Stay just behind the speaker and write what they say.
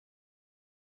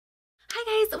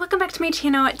Hi guys, welcome back to my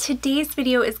channel. Today's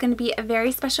video is going to be a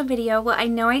very special video. Well, I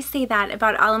know I say that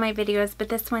about all of my videos, but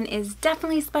this one is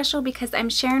definitely special because I'm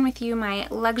sharing with you my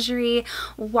luxury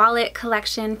wallet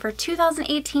collection for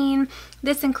 2018.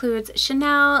 This includes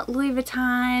Chanel, Louis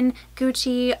Vuitton,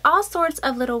 Gucci, all sorts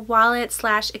of little wallet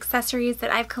slash accessories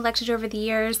that I've collected over the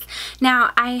years.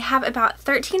 Now, I have about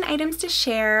 13 items to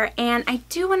share, and I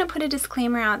do want to put a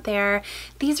disclaimer out there.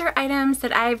 These are items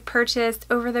that I've purchased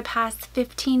over the past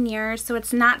 15 years, so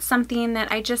it's not something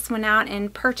that I just went out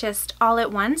and purchased all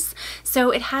at once.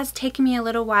 So it has taken me a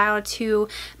little while to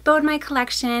build my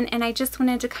collection, and I just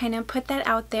wanted to kind of put that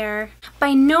out there.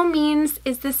 By no means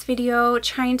is this video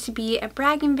trying to be a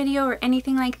bragging video or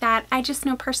anything like that. I just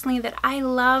know personally that I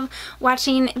love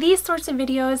watching these sorts of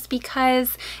videos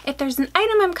because if there's an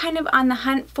item I'm kind of on the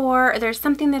hunt for, or there's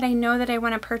something that I know that I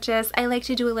want to purchase, I like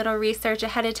to do a little research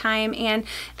ahead of time, and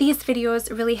these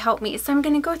videos really help me. So I'm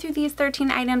going to go through these 13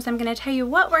 items. I'm going to tell you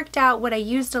what worked out, what I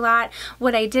used a lot,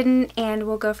 what I didn't, and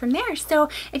we'll go from there. So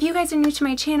if you guys are new to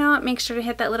my channel, make sure to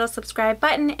hit that little subscribe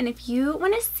button, and if you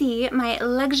want to see my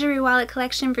luxury wallet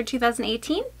collection for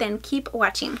 2018, then keep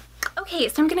watching. Okay,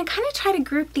 so I'm going to kind of try to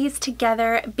group these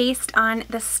together based on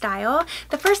the style.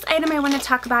 The first item I want to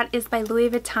talk about is by Louis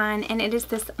Vuitton, and it is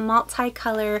this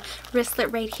multicolor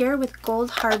wristlet right here with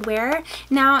gold hardware.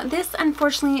 Now this,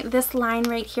 unfortunately, this line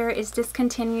right here is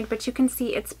discontinued, but you can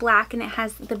see it's black and it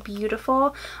has the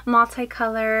beautiful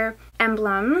multicolor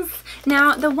emblems.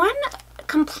 Now the one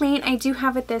complaint I do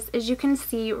have with this is you can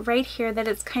see right here that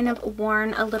it's kind of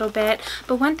worn a little bit,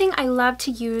 but one thing I love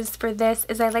to use for this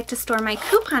is I like to store my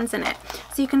coupons in it.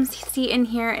 So you can see in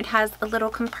here it has a little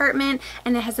compartment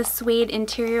and it has a suede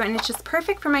interior, and it's just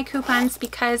perfect for my coupons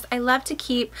because I like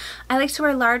to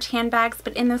wear large handbags,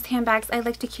 but in those handbags I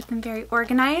like to keep them very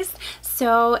organized.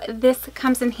 So this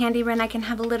comes in handy when I can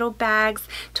have little bags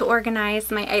to organize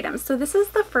my items. So this is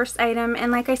the first item,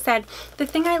 and like I said, the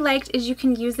thing I liked is you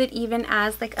can use it even as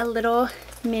like a little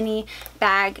mini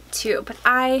bag too, but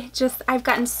I've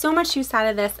gotten so much use out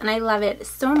of this and I love it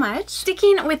so much.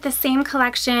 Sticking with the same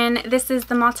collection, this is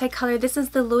the multicolor. This is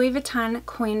the Louis Vuitton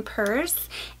coin purse,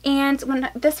 and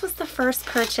this was the first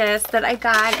purchase that I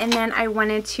got, and then I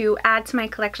wanted to add to my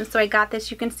collection, so I got this.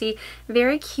 You can see,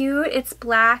 very cute. It's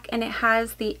black and it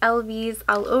has the LVs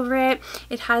all over it.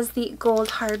 It has the gold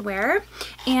hardware,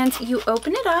 and you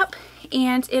open it up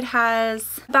and it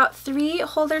has about 3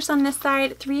 holders on this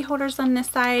side, 3 holders on this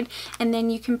side, and then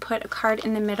you can put a card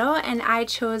in the middle, and I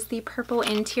chose the purple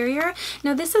interior.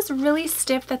 Now this is really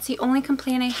stiff. That's the only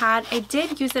complaint I had. I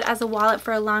did use it as a wallet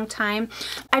for a long time.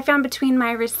 I found between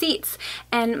my receipts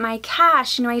and my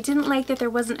cash, I didn't like that there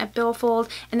wasn't a billfold,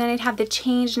 and then I'd have the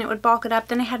change and it would bulk it up.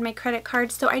 Then I had my credit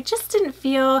card, so I just didn't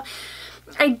feel,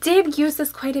 I did use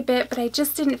this quite a bit, but I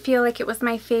just didn't feel like it was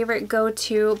my favorite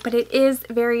go-to, but it is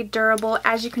very durable.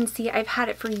 As you can see, I've had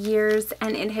it for years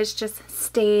and it has just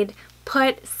stayed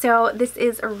put, so this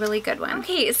is a really good one.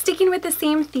 Okay, sticking with the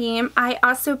same theme, I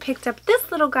also picked up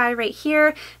this little guy right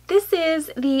here. This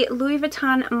is the Louis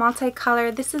Vuitton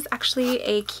multicolor. This is actually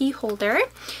a key holder,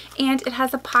 and it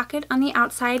has a pocket on the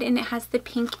outside, and it has the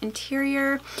pink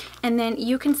interior. And then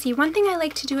you can see, one thing I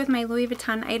like to do with my Louis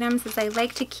Vuitton items is I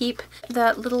like to keep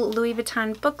the little Louis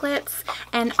Vuitton booklets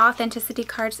and authenticity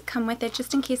cards that come with it,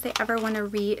 just in case I ever want to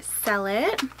resell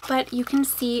it. But you can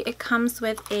see it comes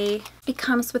with a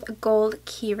gold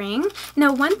key ring.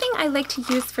 Now one thing I like to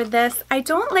use for this, I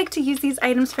don't like to use these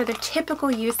items for their typical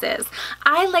uses.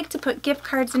 I like to put gift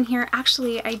cards in here.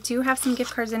 Actually, I do have some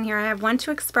gift cards in here. I have one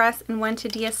to Express and one to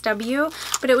DSW,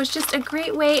 but it was just a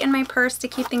great way in my purse to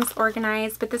keep things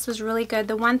organized, but this was really good.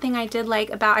 The one thing I do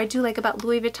like about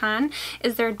Louis Vuitton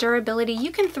is their durability.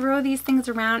 You can throw these things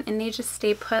around and they just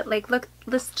stay put. Like, look,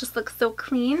 this just looks so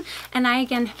clean, and I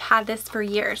again have had this for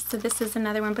years, so this is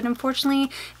another one. But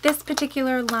unfortunately this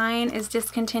particular line is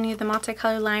discontinued, the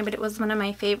multicolor line, but it was one of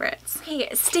my favorites. Okay,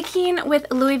 sticking with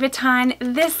Louis Vuitton,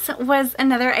 this was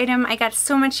another item I got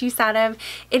so much use out of.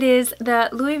 It is the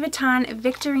Louis Vuitton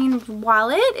Victorine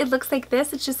wallet. It looks like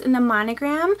this. It's just in the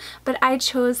monogram, but I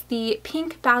chose the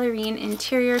pink ballerine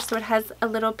interior, so it has a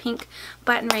little pink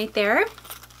button right there,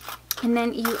 and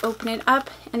then you open it up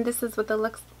and this is what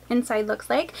the inside looks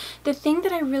like. The thing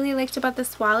that I really liked about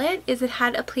this wallet is it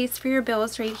had a place for your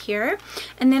bills right here,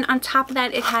 and then on top of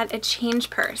that it had a change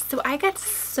purse. So I got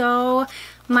so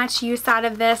much use out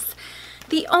of this.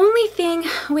 The only thing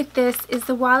with this is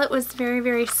the wallet was very,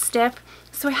 very stiff,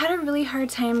 so I had a really hard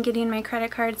time getting my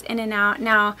credit cards in and out.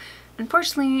 Now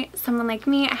unfortunately, someone like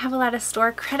me, I have a lot of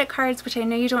store credit cards, which I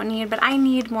know you don't need, but I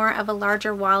need more of a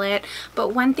larger wallet.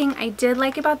 But one thing I did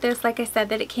like about this, like I said,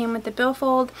 that it came with the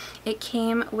billfold, it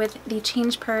came with the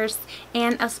change purse,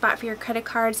 and a spot for your credit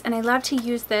cards, and I love to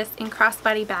use this in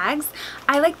crossbody bags.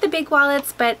 I like the big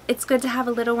wallets, but it's good to have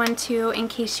a little one too in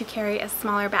case you carry a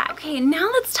smaller bag. Okay, now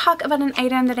let's talk about an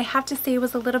item that I have to say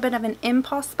was a little bit of an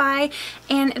impulse buy,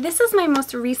 and this is my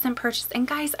most recent purchase. And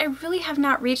guys, I really have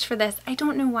not reached for this. I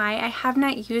don't know why. I have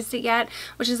not used it yet,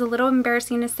 which is a little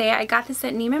embarrassing to say. I got this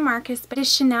at Neiman Marcus, but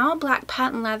it's Chanel black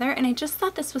patent leather, and I just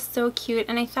thought this was so cute,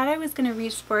 and I thought I was going to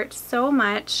reach for it so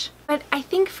much. But I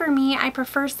think for me, I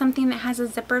prefer something that has a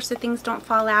zipper so things don't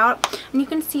fall out. And you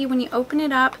can see when you open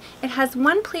it up, it has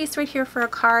one place right here for a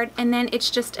card, and then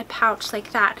it's just a pouch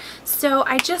like that. So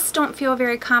I just don't feel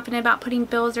very confident about putting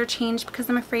bills or change because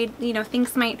I'm afraid, you know,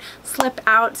 things might slip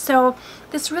out. So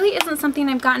this really isn't something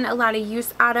I've gotten a lot of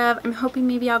use out of. I'm hoping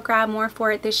maybe I'll grab more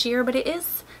for it this year, but it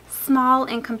is small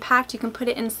and compact. You can put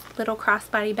it in little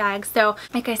crossbody bags. So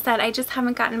like I said, I just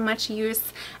haven't gotten much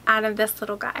use out of this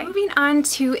little guy. Moving on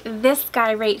to this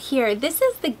guy right here. This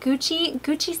is the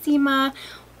Gucci-Sima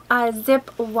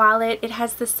zip wallet. It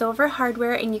has the silver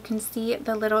hardware, and you can see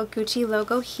the little Gucci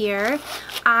logo here.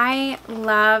 I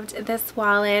loved this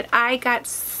wallet. I got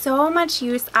so much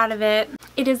use out of it.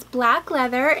 It is black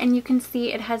leather, and you can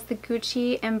see it has the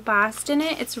Gucci embossed in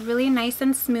it. It's really nice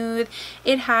and smooth.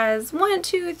 It has 1,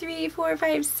 2, 3, 4,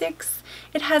 5, 6.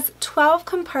 It has 12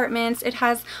 compartments. It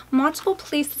has multiple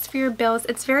places for your bills.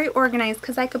 It's very organized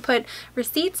because I could put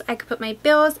receipts, I could put my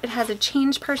bills. It has a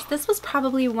change purse. This was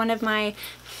probably one of my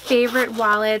favorite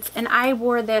wallets, and I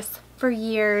wore this for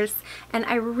years, and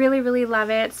I really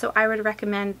love it, so I would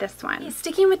recommend this one.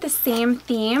 Sticking with the same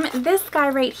theme, this guy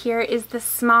right here is the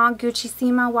small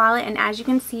Gucci-Sima wallet, and as you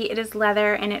can see, it is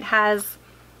leather and it has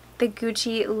the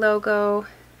Gucci logo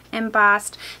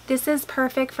embossed. This is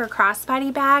perfect for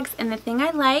crossbody bags, and the thing I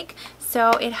like,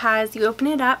 so it has, you open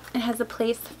it up, it has a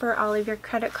place for all of your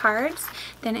credit cards,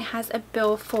 then it has a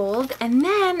billfold, and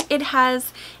then it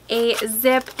has a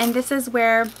zip, and this is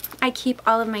where I keep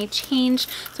all of my change.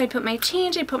 So I'd put my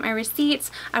change, I'd put my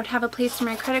receipts, I would have a place for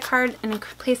my credit card and a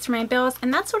place for my bills,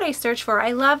 and that's what I search for.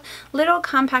 I love little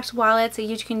compact wallets that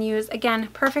you can use. Again,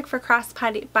 perfect for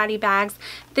crossbody bags.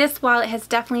 This wallet has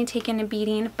definitely taken a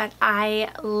beating, but I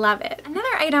love it.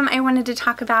 Another item I wanted to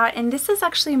talk about, and this is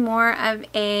actually more of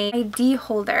a ID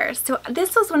holder. So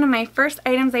this was one of my first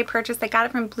items I purchased. I got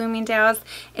it from Bloomingdale's.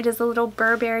 It is a little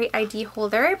Burberry ID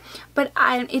holder, but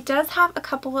it does have a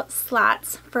couple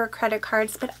slots for credit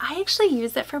cards, but I actually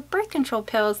use it for birth control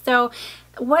pills. So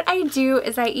what I do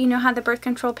is you know how the birth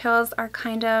control pills are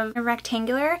kind of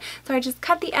rectangular, so I just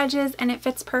cut the edges and it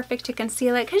fits perfect to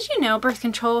conceal it, because you know birth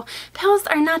control pills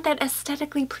are not that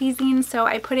aesthetically pleasing, so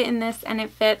I put it in this and it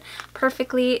fit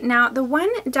perfectly. Now the one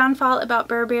downfall about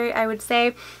Burberry, I would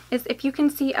say, is if you can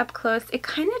see up close, it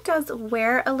kind of does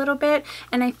wear a little bit,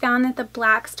 and I found that the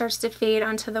black starts to fade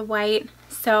onto the white.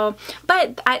 So,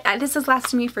 but this has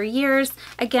lasted me for years.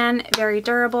 Again, very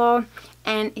durable,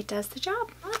 and it does the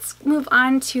job. Let's move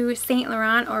on to Saint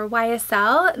Laurent or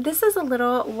YSL. This is a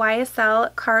little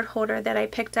YSL card holder that I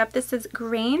picked up. This is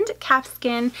grained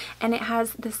calfskin, and it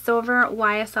has the silver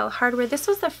YSL hardware. This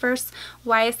was the first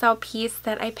YSL piece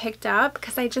that I picked up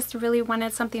because I just really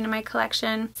wanted something in my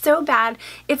collection so bad.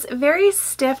 It's very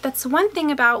stiff. That's one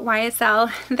thing about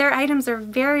YSL. Their items are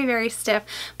very stiff,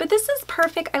 but this is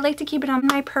perfect. I like to keep it on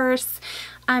my purse.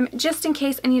 Just in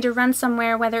case I need to run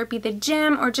somewhere, whether it be the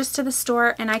gym or just to the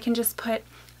store, and I can just put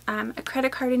a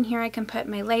credit card in here. I can put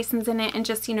my license in it and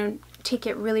just, you know, take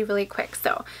it really quick.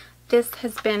 So this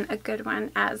has been a good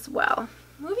one as well.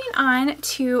 Moving on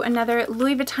to another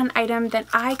Louis Vuitton item that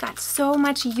I got so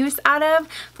much use out of,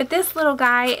 but this little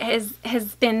guy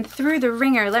has been through the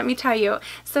ringer, let me tell you.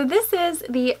 So this is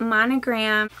the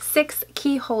Monogram 6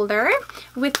 key holder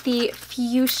with the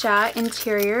fuchsia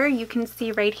interior. You can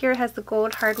see right here it has the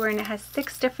gold hardware, and it has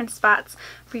 6 different spots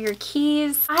for your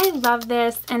keys. I love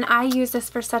this, and I used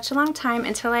this for such a long time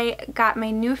until I got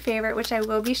my new favorite, which I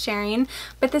will be sharing,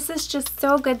 but this is just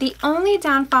so good. The only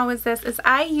downfall with this is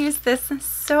I use this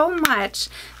so much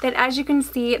that, as you can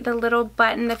see, the little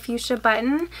button, the fuchsia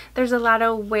button, there's a lot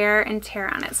of wear and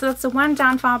tear on it. So that's the one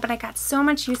downfall, but I got so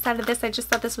much use out of this. I just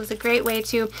thought this was a great way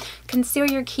to conceal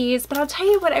your keys. But I'll tell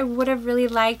you what I would have really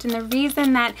liked, and the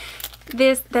reason that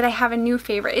I have a new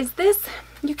favorite is this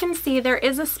you can see there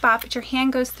is a spot, but your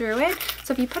hand goes through it.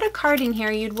 So if you put a card in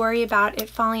here, you'd worry about it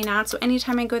falling out. So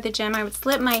anytime I go to the gym, I would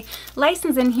slip my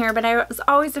license in here, but I was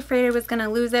always afraid I was going to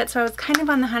lose it. So I was kind of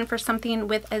on the hunt for something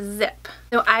with a zip.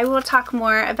 So I will talk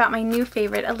more about my new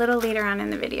favorite a little later on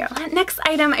in the video. Next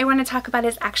item I want to talk about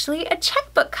is actually a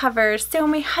checkbook cover. So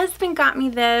my husband got me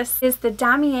this. It's the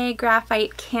Damier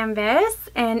Graphite Canvas,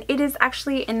 and it is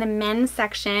actually in the men's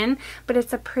section, but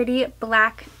it's a pretty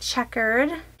black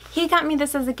checkered. He got me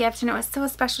this as a gift, and it was so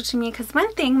special to me because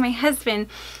one thing, my husband,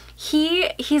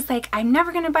 he's like, I'm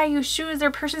never gonna buy you shoes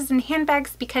or purses and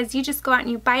handbags because you just go out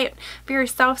and you buy it for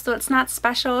yourself, so it's not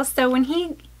special. So when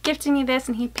he gifted me this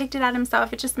and he picked it out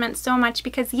himself, it just meant so much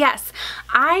because yes,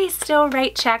 I still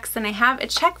write checks and I have a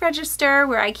check register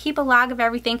where I keep a log of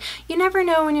everything. You never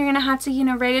know when you're gonna have to, you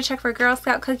know, write a check for Girl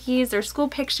Scout cookies or school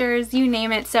pictures, you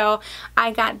name it. So I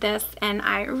got this and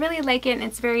I really like it, and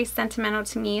it's very sentimental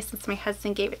to me since my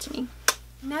husband gave it to me.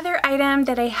 Another item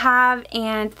that I have,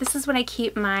 and this is what I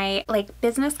keep my like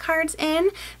business cards in.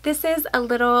 This is a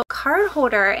little card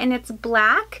holder, and it's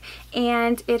black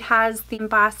and it has the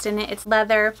embossed in it. It's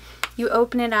leather. You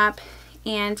open it up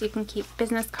and you can keep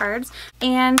business cards,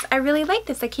 and I really like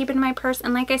this. I keep it in my purse,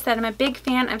 and like I said, I'm a big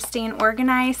fan of staying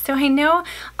organized. So I know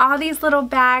all these little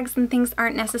bags and things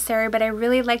aren't necessary, but I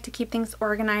really like to keep things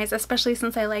organized, especially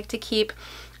since I like to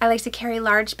carry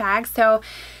large bags. So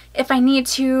if I need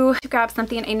to grab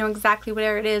something, I know exactly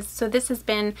where it is. So this has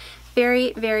been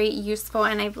very, very useful,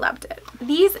 and I've loved it.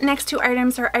 These next two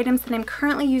items are items that I'm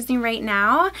currently using right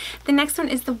now. The next one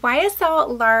is the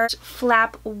YSL Large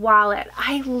Flap Wallet.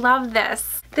 I love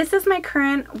this. This is my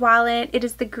current wallet. It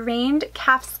is the grained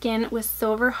calfskin with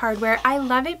silver hardware. I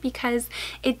love it because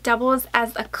it doubles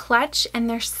as a clutch, and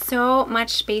there's so much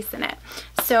space in it.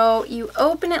 So you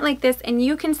open it like this, and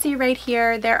you can see right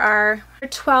here there are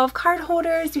 12 card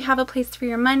holders. You have a place for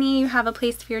your money, you have a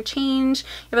place for your change,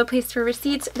 you have a place for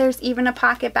receipts. There's even a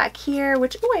pocket back here,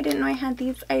 which, oh, I didn't know I had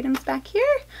these items back here.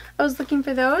 I was looking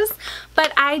for those.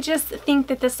 But I just think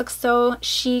that this looks so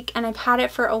chic, and I've had it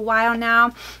for a while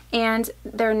now, and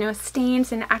there are no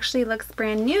stains, and it actually looks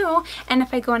brand new. And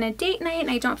if I go on a date night and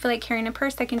I don't feel like carrying a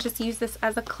purse, I can just use this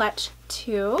as a clutch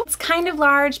too. It's kind of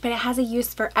large, but it has a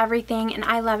use for everything, and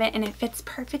I love it, and it fits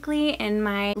perfectly in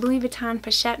my Louis Vuitton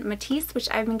Pochette Metis, which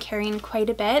I've been carrying quite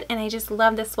a bit, and I just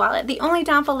love this wallet. The only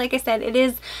downfall, like I said, it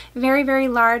is very, very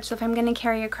large, so if I'm going to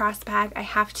carry a cross bag, I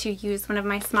have to use one of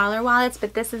my smaller wallets,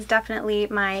 but this is definitely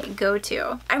my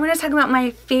go-to. I want to talk about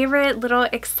my favorite little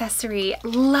accessory.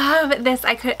 Love this.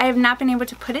 I have not been able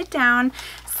to put it down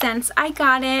since I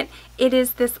got it. It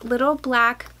is this little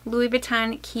black Louis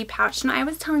Vuitton key pouch. Now, I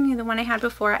was telling you the one I had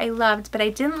before I loved, but I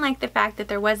didn't like the fact that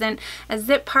there wasn't a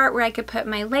zip part where I could put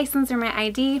my license or my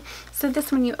ID. So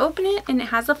this one, you open it and it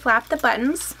has a flap, the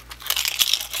buttons.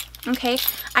 Okay,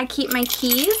 I keep my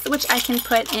keys, which I can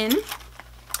put in.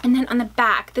 And then on the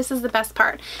back, this is the best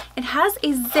part. It has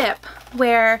a zip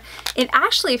where it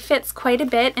actually fits quite a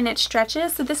bit and it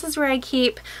stretches. So this is where I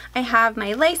have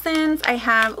my license. I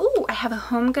have a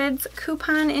Home Goods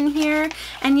coupon in here.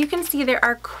 And you can see there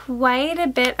are quite a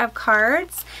bit of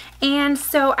cards. And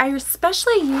so I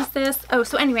especially use this. Oh,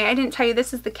 so anyway, I didn't tell you,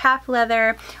 this is the calf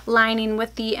leather lining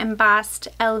with the embossed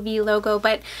LV logo,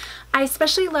 but I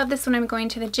especially love this when I'm going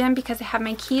to the gym because I have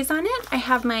my keys on it. I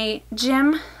have my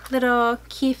gym little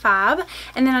key fob,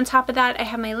 and then on top of that I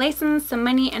have my license, some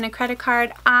money, and a credit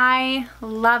card. I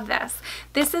love this.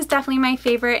 This is definitely my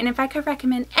favorite, and if I could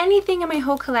recommend anything in my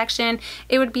whole collection,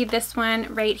 it would be this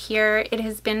one right here. It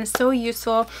has been so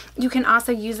useful. You can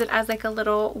also use it as like a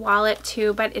little wallet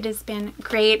too, but it has been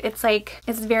great. It's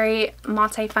very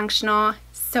multifunctional.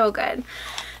 So good.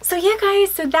 So yeah,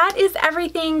 guys, so that is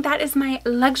everything. That is my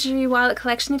luxury wallet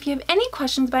collection. If you have any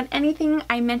questions about anything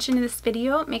I mentioned in this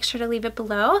video, make sure to leave it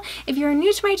below. If you're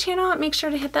new to my channel, make sure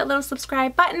to hit that little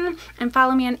subscribe button and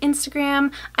follow me on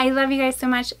Instagram. I love you guys so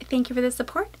much. Thank you for the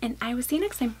support, and I will see you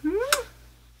next time.